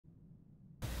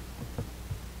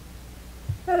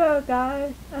Hello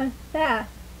guys, I'm Seth.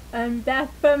 I'm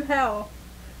back from hell.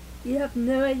 You have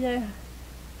no idea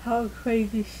how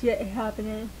crazy shit is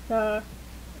happening. So,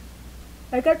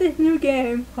 I got this new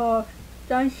game called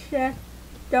Sunset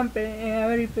Jumping and I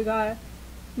already forgot.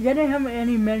 It didn't have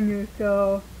any menu,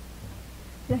 so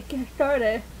let's get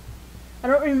started. I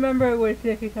don't remember what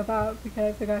this is about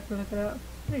because I forgot to look it up.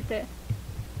 What is it?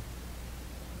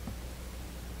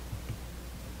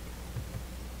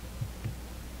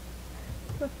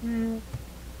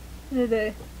 What is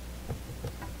it?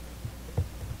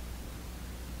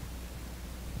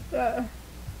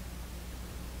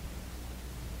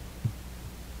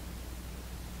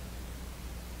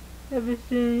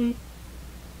 Everything.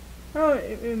 Oh,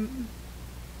 am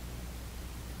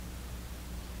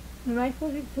I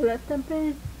supposed to select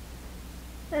something?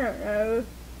 I don't know.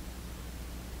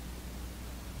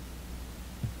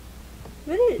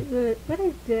 What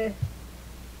is this?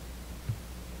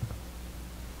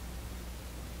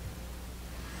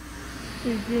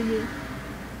 Virginia.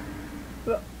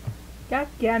 Well, God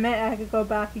damn it, I could go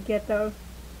back and get those.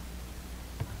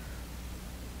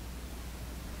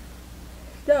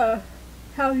 So,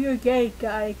 how's your gay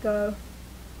guy go?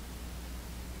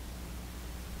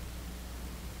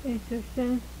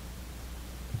 Interesting.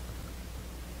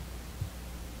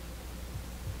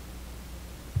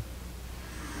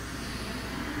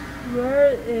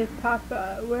 Where is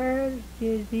Papa? Where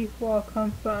did these walls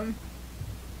come from?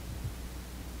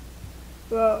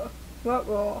 Well, what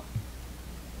wall?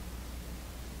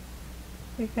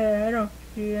 Because I don't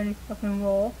see any fucking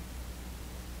wall.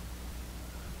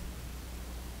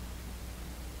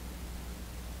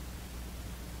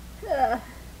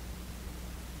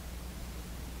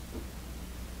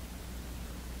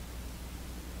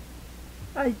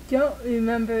 I don't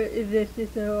remember if this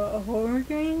is a horror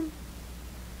game.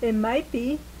 It might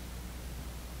be.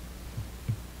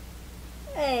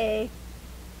 Hey!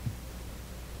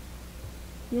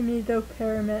 Give me the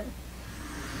pyramid.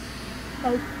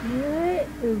 I feel it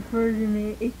averting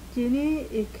me. It's Ginny,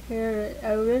 it's carrot.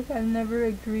 I wish I never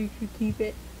agreed to keep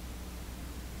it.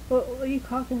 What are you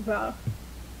talking about?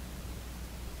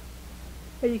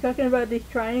 Are you talking about this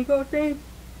triangle thing?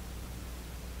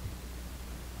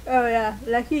 Oh yeah,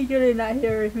 Lucky's really not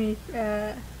here with me,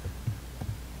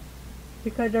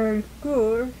 because they're in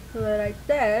school, so like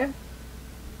that,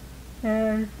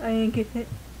 and I didn't get it.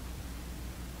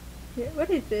 Yeah, what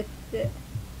is this shit?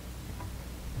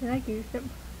 Can I use them?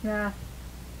 Nah.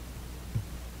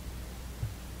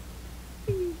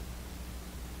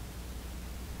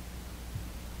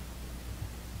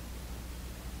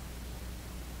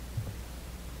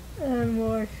 And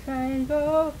more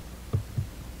triangle.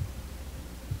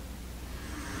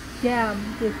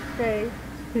 Damn, this face.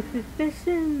 The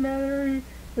suspicion memory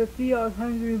will feel a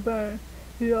hungry burn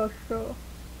to your soul.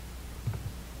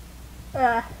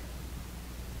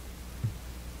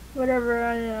 Whatever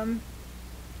I am.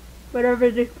 Whatever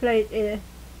this plate is.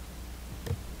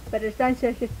 But the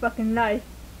sunset is fucking nice.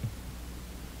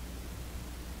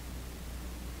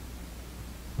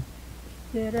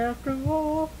 Get out the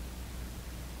wall.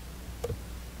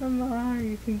 Come on,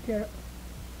 you can get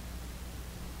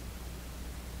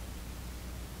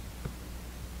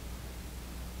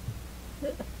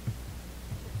it.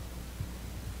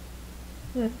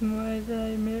 That's more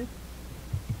than I missed.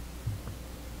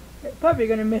 They're probably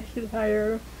gonna miss it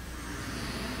higher.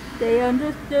 They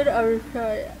understood our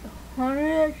side,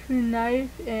 hunted us through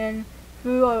knife and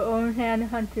through our own hand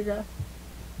hunted us.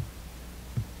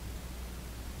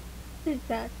 What is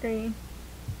that thing?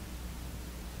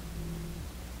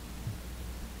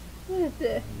 What is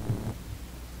this?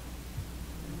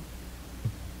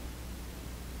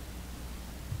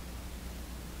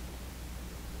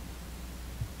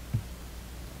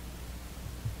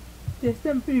 Did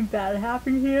something bad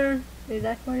happen here? Is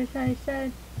that what it's trying to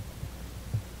say?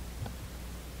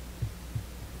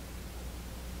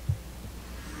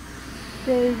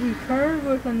 They returned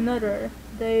with another.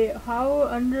 They howled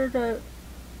under the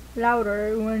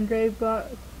louder when they brought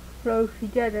close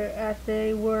together as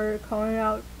they were calling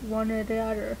out one at the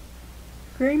other.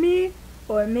 Screaming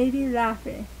or maybe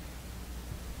laughing.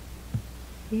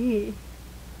 Gee.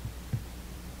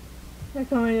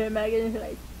 That's only that Megan is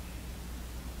like.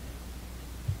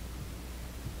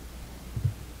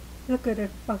 Look at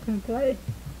this fucking place.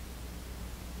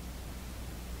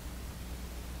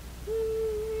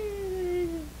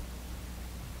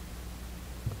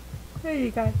 There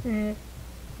you guys in it.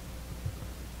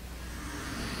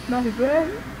 My breath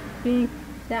being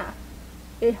snapped.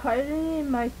 It hardened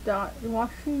in my thought,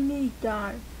 watching me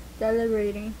die,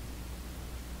 celebrating.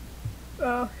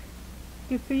 Well,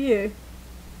 good for you.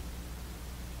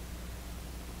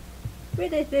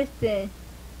 What is this thing?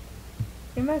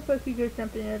 Am I supposed to do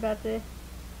something about this?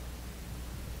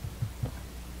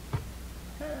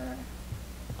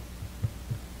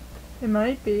 It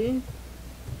might be.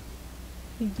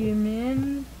 Zoom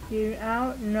in, zoom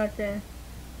out, nothing.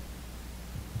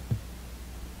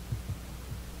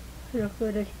 Look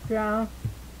for this drown.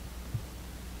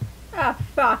 Ah,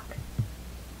 fuck.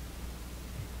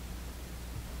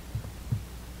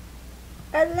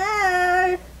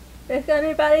 Hello? Is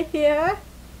anybody here?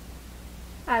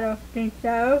 I don't think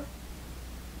so.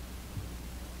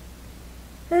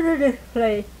 Look at this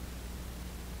place.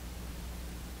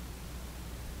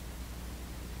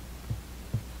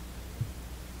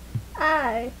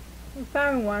 I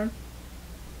found one.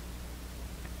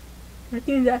 I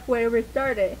think that's where we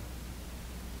started.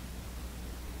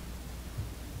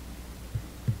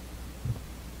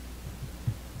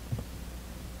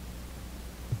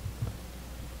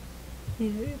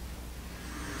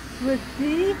 With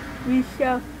thee we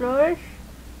shall flourish,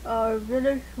 our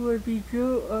village will be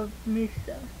Jew of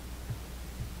Misa.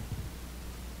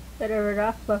 Whatever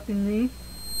that fucking means.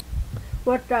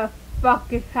 What the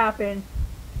fuck is happening?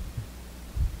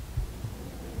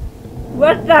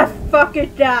 What the fuck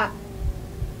is that?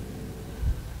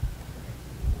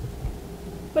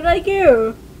 What'd I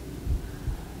do?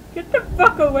 Get the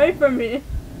fuck away from me!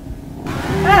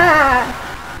 Ah!